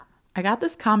I got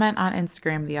this comment on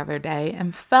Instagram the other day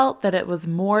and felt that it was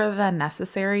more than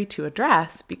necessary to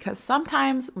address because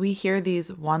sometimes we hear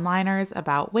these one-liners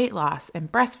about weight loss and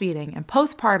breastfeeding and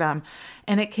postpartum,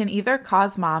 and it can either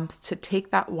cause moms to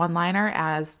take that one-liner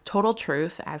as total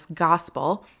truth, as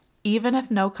gospel, even if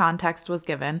no context was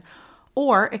given,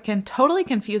 or it can totally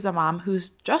confuse a mom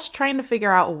who's just trying to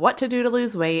figure out what to do to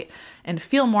lose weight and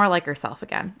feel more like herself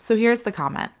again. So here's the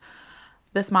comment.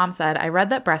 This mom said, I read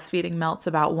that breastfeeding melts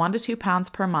about 1 to 2 pounds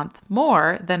per month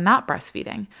more than not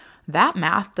breastfeeding. That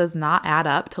math does not add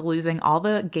up to losing all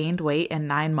the gained weight in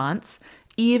 9 months,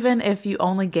 even if you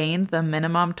only gained the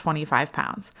minimum 25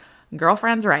 pounds.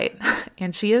 Girlfriend's right,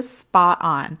 and she is spot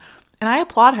on. And I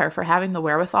applaud her for having the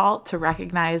wherewithal to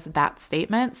recognize that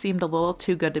statement seemed a little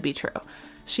too good to be true.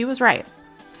 She was right.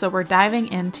 So we're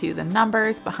diving into the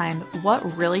numbers behind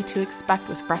what really to expect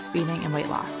with breastfeeding and weight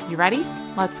loss. You ready?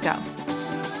 Let's go.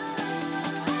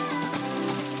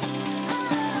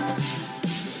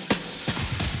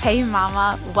 Hey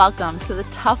mama, welcome to the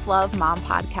Tough Love Mom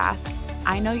podcast.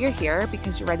 I know you're here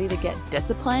because you're ready to get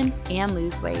disciplined and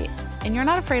lose weight, and you're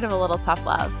not afraid of a little tough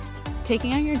love.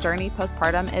 Taking on your journey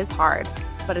postpartum is hard,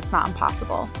 but it's not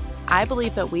impossible. I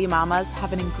believe that we mamas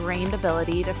have an ingrained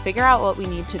ability to figure out what we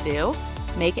need to do,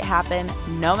 make it happen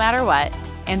no matter what,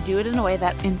 and do it in a way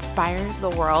that inspires the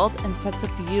world and sets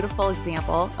a beautiful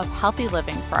example of healthy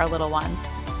living for our little ones.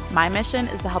 My mission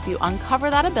is to help you uncover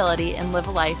that ability and live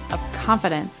a life of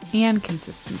confidence and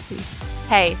consistency.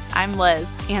 Hey, I'm Liz,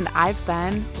 and I've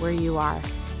been where you are.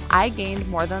 I gained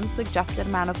more than the suggested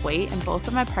amount of weight in both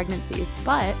of my pregnancies,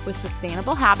 but with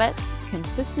sustainable habits,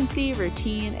 consistency,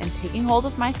 routine, and taking hold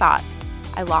of my thoughts,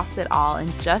 I lost it all in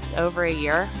just over a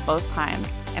year, both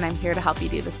times, and I'm here to help you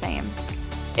do the same.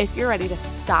 If you're ready to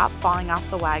stop falling off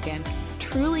the wagon,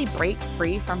 truly break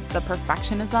free from the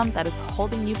perfectionism that is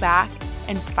holding you back,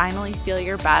 and finally feel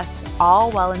your best,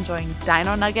 all while enjoying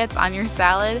dino nuggets on your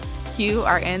salad, you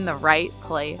are in the right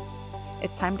place.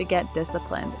 It's time to get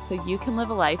disciplined so you can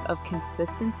live a life of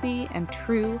consistency and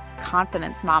true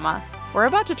confidence, mama. We're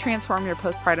about to transform your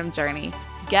postpartum journey.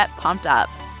 Get pumped up.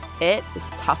 It is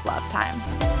tough love time.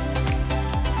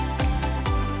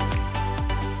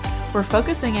 We're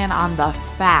focusing in on the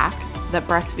fact that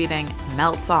breastfeeding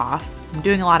melts off. I'm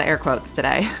doing a lot of air quotes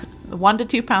today. 1 to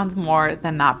 2 pounds more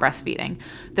than not breastfeeding.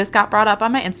 This got brought up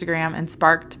on my Instagram and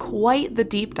sparked quite the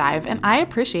deep dive, and I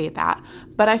appreciate that.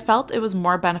 But I felt it was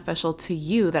more beneficial to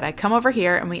you that I come over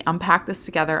here and we unpack this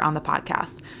together on the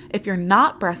podcast. If you're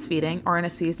not breastfeeding or in a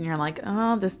season you're like,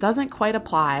 oh, this doesn't quite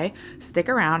apply, stick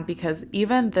around because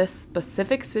even this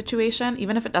specific situation,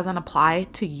 even if it doesn't apply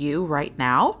to you right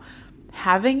now,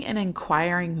 having an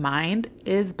inquiring mind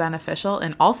is beneficial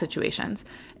in all situations,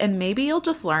 and maybe you'll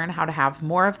just learn how to have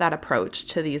more of that approach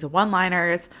to these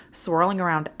one-liners swirling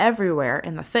around everywhere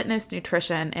in the fitness,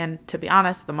 nutrition, and to be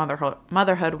honest, the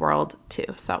motherhood world too.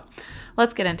 So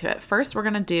let's get into it. First, we're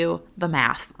going to do the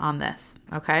math on this,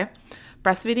 okay?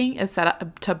 Breastfeeding is set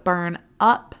up to burn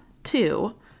up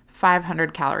to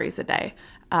 500 calories a day.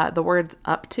 The words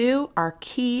up to are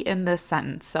key in this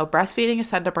sentence. So breastfeeding is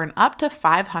said to burn up to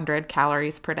 500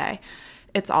 calories per day.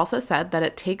 It's also said that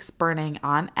it takes burning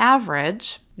on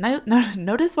average,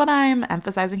 notice what I'm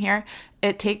emphasizing here,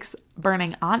 it takes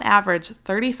burning on average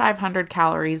 3,500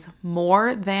 calories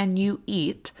more than you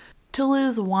eat to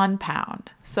lose 1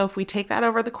 pound. So if we take that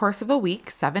over the course of a week,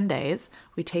 7 days,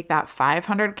 we take that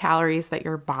 500 calories that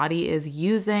your body is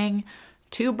using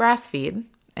to breastfeed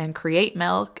and create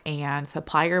milk and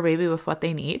supply your baby with what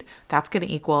they need, that's going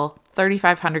to equal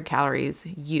 3,500 calories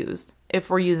used if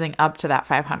we're using up to that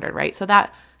 500, right? So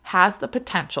that has the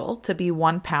potential to be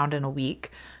 1 pound in a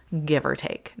week, give or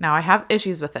take. Now, I have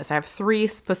issues with this. I have 3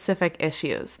 specific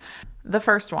issues. The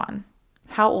first one,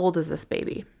 how old is this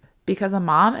baby? Because a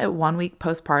mom at 1 week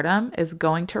postpartum is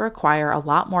going to require a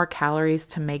lot more calories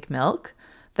to make milk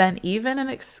than even an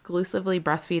exclusively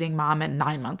breastfeeding mom at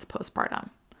 9 months postpartum,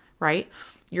 right?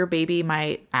 Your baby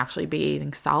might actually be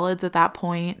eating solids at that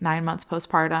point, 9 months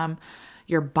postpartum.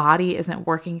 Your body isn't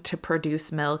working to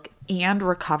produce milk and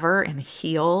recover and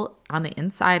heal on the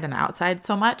inside and the outside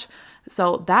so much.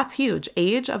 So that's huge.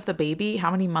 Age of the baby, how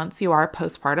many months you are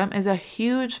postpartum, is a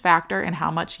huge factor in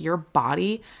how much your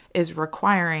body is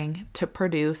requiring to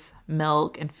produce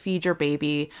milk and feed your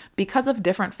baby because of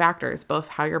different factors, both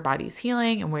how your body's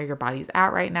healing and where your body's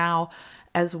at right now,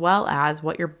 as well as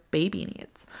what your baby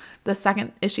needs. The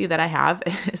second issue that I have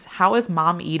is how is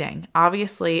mom eating?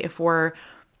 Obviously, if we're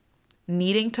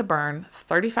needing to burn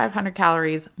 3,500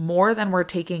 calories more than we're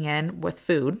taking in with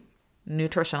food,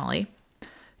 nutritionally,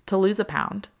 to lose a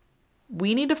pound,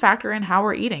 we need to factor in how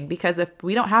we're eating, because if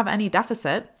we don't have any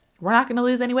deficit, we're not going to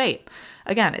lose any weight.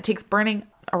 Again, it takes burning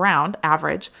around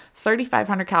average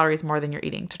 3,500 calories more than you're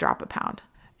eating to drop a pound.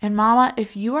 And mama,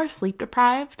 if you are sleep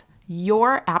deprived,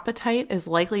 your appetite is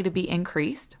likely to be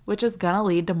increased, which is going to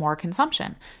lead to more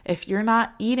consumption. If you're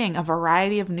not eating a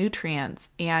variety of nutrients,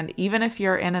 and even if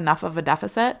you're in enough of a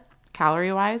deficit,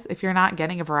 calorie-wise, if you're not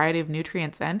getting a variety of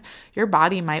nutrients in, your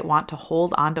body might want to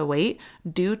hold on to weight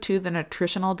due to the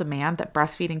nutritional demand that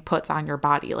breastfeeding puts on your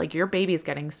body. Like your baby's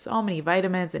getting so many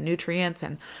vitamins and nutrients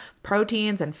and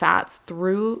proteins and fats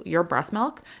through your breast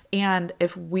milk. And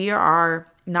if we are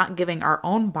not giving our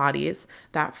own bodies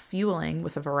that fueling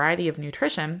with a variety of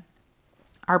nutrition,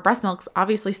 our breast milk's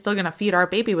obviously still going to feed our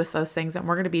baby with those things, and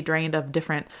we're going to be drained of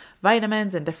different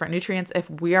vitamins and different nutrients if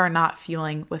we are not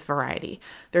fueling with variety.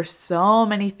 There's so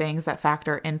many things that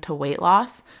factor into weight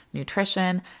loss: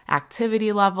 nutrition,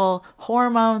 activity level,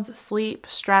 hormones, sleep,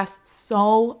 stress,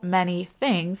 so many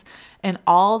things. And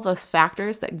all those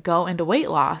factors that go into weight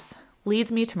loss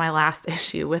leads me to my last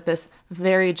issue with this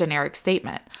very generic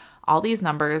statement. All these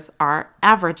numbers are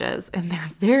averages, and they're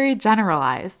very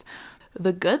generalized.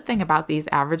 The good thing about these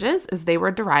averages is they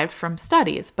were derived from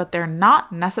studies, but they're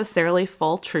not necessarily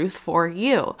full truth for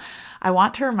you. I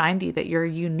want to remind you that you're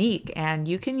unique, and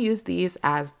you can use these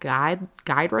as guide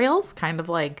rails, kind of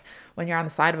like when you're on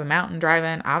the side of a mountain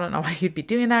driving. I don't know why you'd be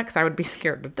doing that, because I would be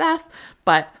scared to death,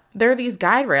 but they're these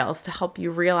guide rails to help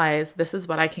you realize this is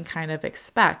what I can kind of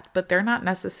expect, but they're not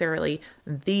necessarily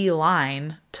the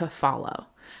line to follow.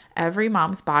 Every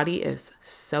mom's body is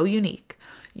so unique.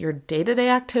 Your day-to-day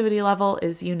activity level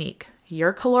is unique.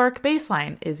 Your caloric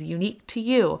baseline is unique to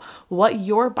you. What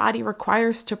your body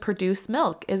requires to produce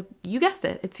milk is, you guessed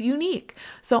it, it's unique.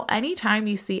 So anytime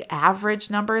you see average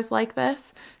numbers like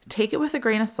this, take it with a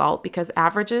grain of salt, because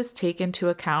averages take into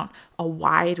account a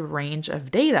wide range of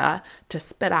data to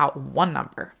spit out one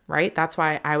number, right? That's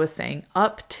why I was saying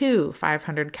up to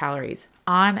 500 calories.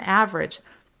 On average,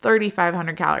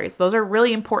 3,500 calories. Those are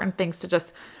really important things to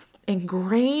just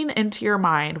ingrain into your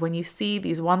mind when you see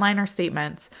these one-liner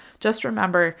statements. Just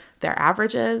remember, they're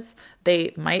averages.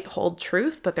 They might hold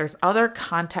truth, but there's other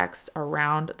context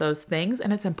around those things.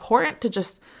 And it's important to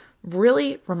just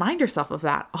really remind yourself of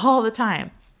that all the time.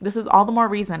 This is all the more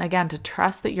reason, again, to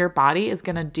trust that your body is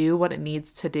going to do what it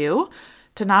needs to do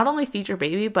to not only feed your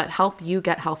baby, but help you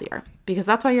get healthier. Because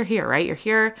that's why you're here, right? You're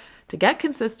here to get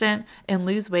consistent and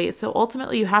lose weight. So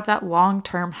ultimately you have that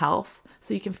long-term health,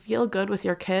 so you can feel good with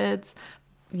your kids,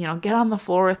 get on the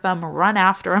floor with them, run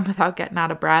after them without getting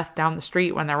out of breath down the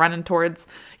street when they're running towards,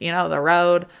 the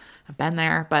road. I've been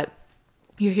there, but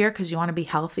you're here because you want to be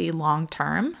healthy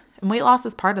long-term. And weight loss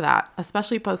is part of that,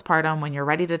 especially postpartum when you're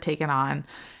ready to take it on.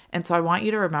 And so I want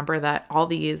you to remember that all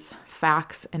these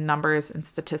facts and numbers and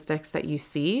statistics that you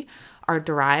see are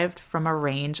derived from a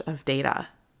range of data.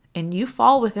 And you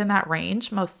fall within that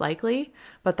range most likely,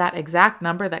 but that exact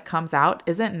number that comes out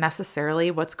isn't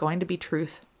necessarily what's going to be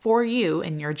truth for you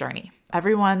in your journey.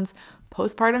 Everyone's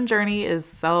postpartum journey is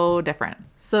so different.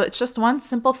 So it's just one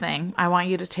simple thing I want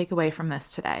you to take away from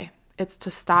this today. It's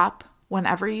to stop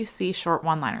whenever you see short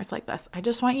one-liners like this. I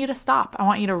just want you to stop. I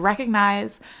want you to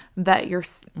recognize that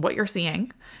what you're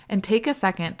seeing and take a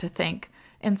second to think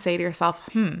and say to yourself,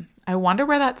 I wonder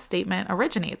where that statement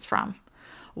originates from.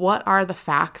 What are the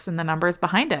facts and the numbers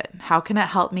behind it? How can it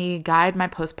help me guide my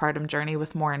postpartum journey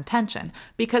with more intention?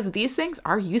 Because these things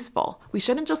are useful. We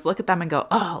shouldn't just look at them and go,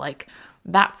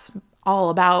 that's all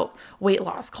about weight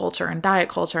loss culture and diet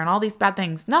culture and all these bad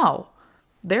things. No,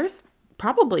 there's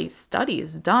probably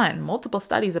studies done, multiple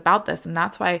studies about this. And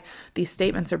that's why these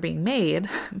statements are being made,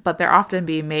 but they're often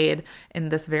being made in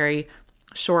this very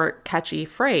short, catchy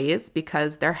phrase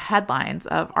because they're headlines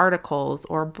of articles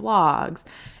or blogs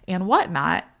and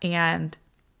whatnot. And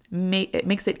it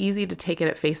makes it easy to take it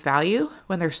at face value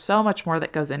when there's so much more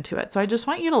that goes into it. So I just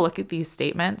want you to look at these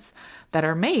statements that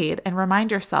are made and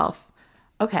remind yourself,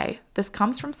 okay, this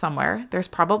comes from somewhere. There's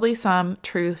probably some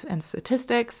truth and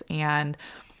statistics and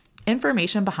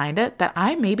information behind it that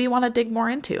I maybe want to dig more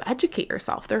into. Educate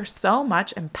yourself. There's so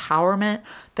much empowerment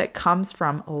that comes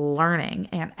from learning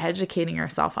and educating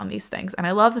yourself on these things. And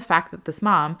I love the fact that this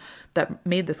mom that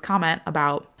made this comment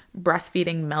about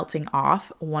breastfeeding melting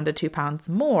off 1 to 2 pounds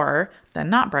more than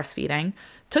not breastfeeding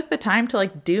took the time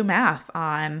to do math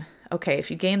on, okay,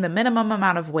 if you gain the minimum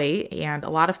amount of weight, and a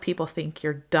lot of people think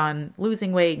you're done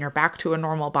losing weight and you're back to a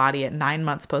normal body at 9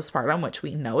 months postpartum, which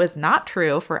we know is not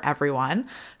true for everyone,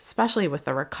 especially with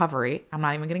the recovery. I'm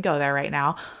not even going to go there right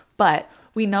now, but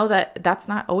we know that that's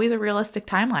not always a realistic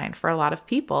timeline for a lot of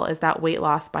people, is that weight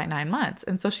loss by 9 months.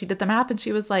 And so she did the math and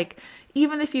she was like,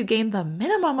 even if you gain the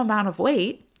minimum amount of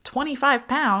weight, 25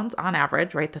 pounds on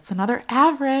average, right? That's another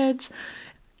average.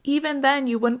 even then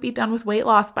you wouldn't be done with weight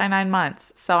loss by 9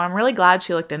 months. So I'm really glad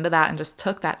she looked into that and just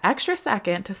took that extra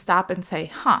second to stop and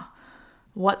say,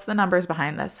 what's the numbers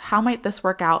behind this? How might this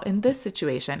work out in this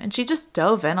situation? And she just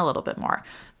dove in a little bit more.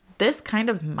 This kind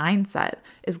of mindset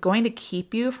is going to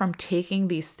keep you from taking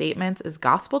these statements as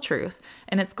gospel truth,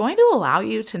 and it's going to allow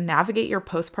you to navigate your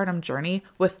postpartum journey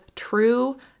with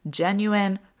true,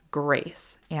 genuine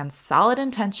grace and solid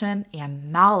intention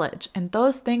and knowledge. And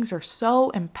those things are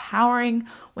so empowering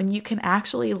when you can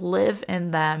actually live in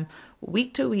them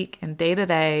week to week and day to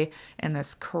day in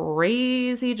this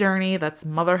crazy journey that's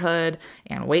motherhood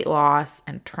and weight loss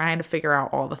and trying to figure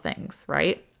out all the things,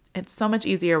 right? It's so much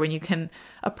easier when you can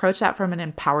approach that from an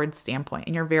empowered standpoint,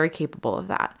 and you're very capable of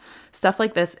that. Stuff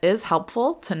like this is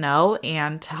helpful to know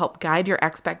and to help guide your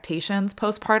expectations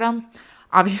postpartum.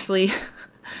 Obviously,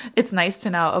 it's nice to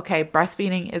know, okay,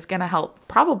 breastfeeding is going to help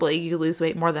probably you lose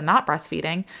weight more than not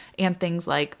breastfeeding, and things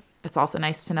like it's also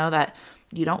nice to know that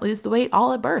you don't lose the weight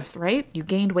all at birth, right? You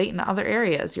gained weight in other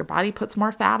areas. Your body puts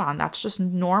more fat on. That's just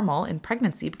normal in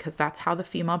pregnancy because that's how the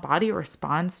female body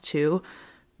responds to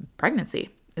pregnancy.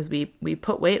 Is we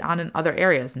put weight on in other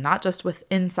areas, not just with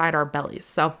inside our bellies.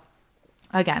 So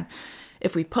again,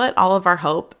 if we put all of our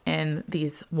hope in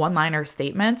these one-liner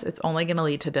statements, it's only going to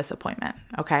lead to disappointment,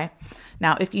 okay?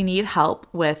 Now, if you need help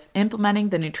with implementing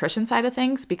the nutrition side of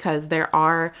things, because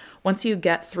once you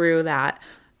get through that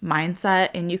mindset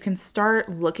and you can start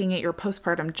looking at your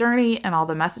postpartum journey and all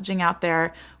the messaging out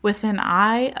there with an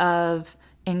eye of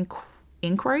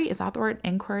inquiry, is that the word,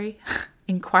 inquiry?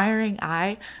 Inquiring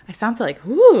eye. I sound so like,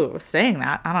 ooh, saying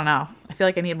that. I don't know. I feel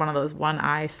like I need one of those one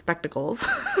eye spectacles.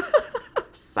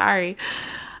 Sorry.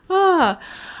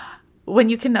 When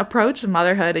you can approach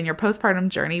motherhood and your postpartum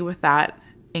journey with that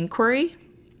inquiry,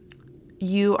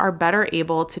 you are better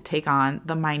able to take on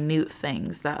the minute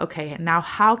things that, okay, now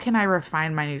how can I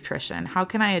refine my nutrition? How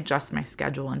can I adjust my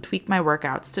schedule and tweak my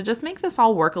workouts to just make this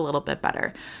all work a little bit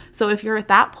better? So if you're at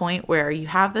that point where you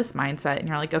have this mindset and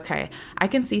you're like, okay, I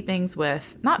can see things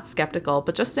with not skeptical,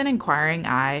 but just an inquiring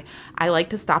eye. I like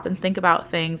to stop and think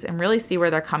about things and really see where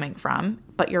they're coming from.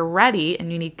 But you're ready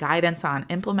and you need guidance on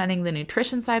implementing the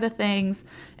nutrition side of things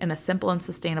in a simple and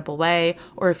sustainable way.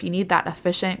 Or if you need that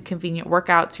efficient, convenient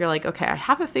workouts, you're like, okay, I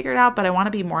have it figured out, but I want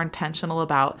to be more intentional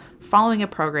about following a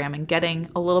program and getting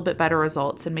a little bit better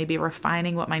results and maybe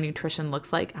refining what my nutrition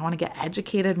looks like. I want to get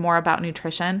educated more about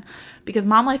nutrition because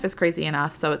mom life is crazy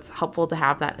enough. So it's helpful to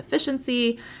have that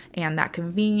efficiency and that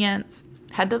convenience.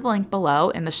 Head to the link below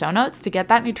in the show notes to get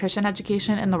that nutrition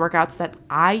education and the workouts that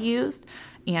I used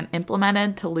and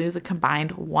implemented to lose a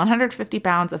combined 150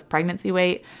 pounds of pregnancy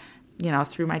weight,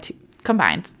 through my two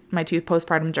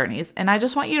postpartum journeys. And I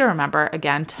just want you to remember,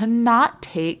 again, to not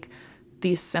take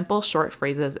these simple short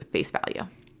phrases at face value.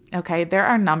 Okay, there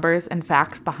are numbers and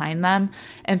facts behind them,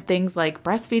 and things like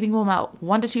breastfeeding will melt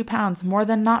 1 to 2 pounds more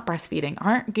than not breastfeeding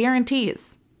aren't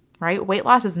guarantees. Right? Weight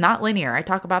loss is not linear. I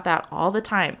talk about that all the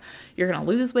time. You're going to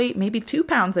lose weight, maybe 2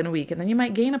 pounds in a week, and then you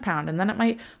might gain a pound, and then it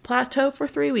might plateau for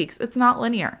 3 weeks. It's not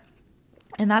linear.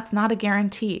 And that's not a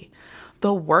guarantee.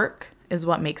 The work is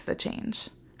what makes the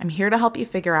change. I'm here to help you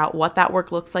figure out what that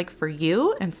work looks like for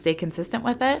you and stay consistent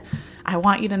with it. I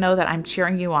want you to know that I'm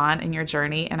cheering you on in your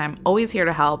journey, and I'm always here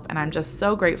to help. And I'm just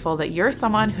so grateful that you're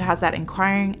someone who has that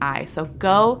inquiring eye. So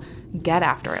go get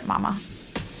after it, mama.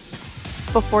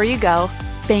 Before you go,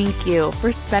 thank you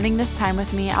for spending this time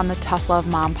with me on the Tough Love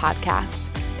Mom podcast.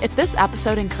 If this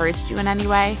episode encouraged you in any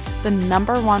way, the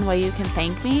number one way you can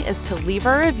thank me is to leave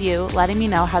a review letting me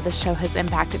know how the show has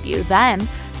impacted you. Then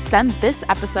send this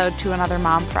episode to another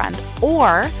mom friend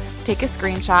or take a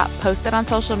screenshot, post it on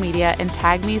social media, and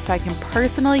tag me so I can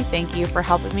personally thank you for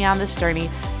helping me on this journey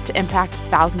to impact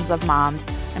thousands of moms.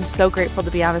 I'm so grateful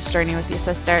to be on this journey with you,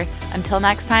 sister. Until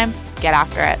next time, get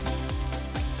after it.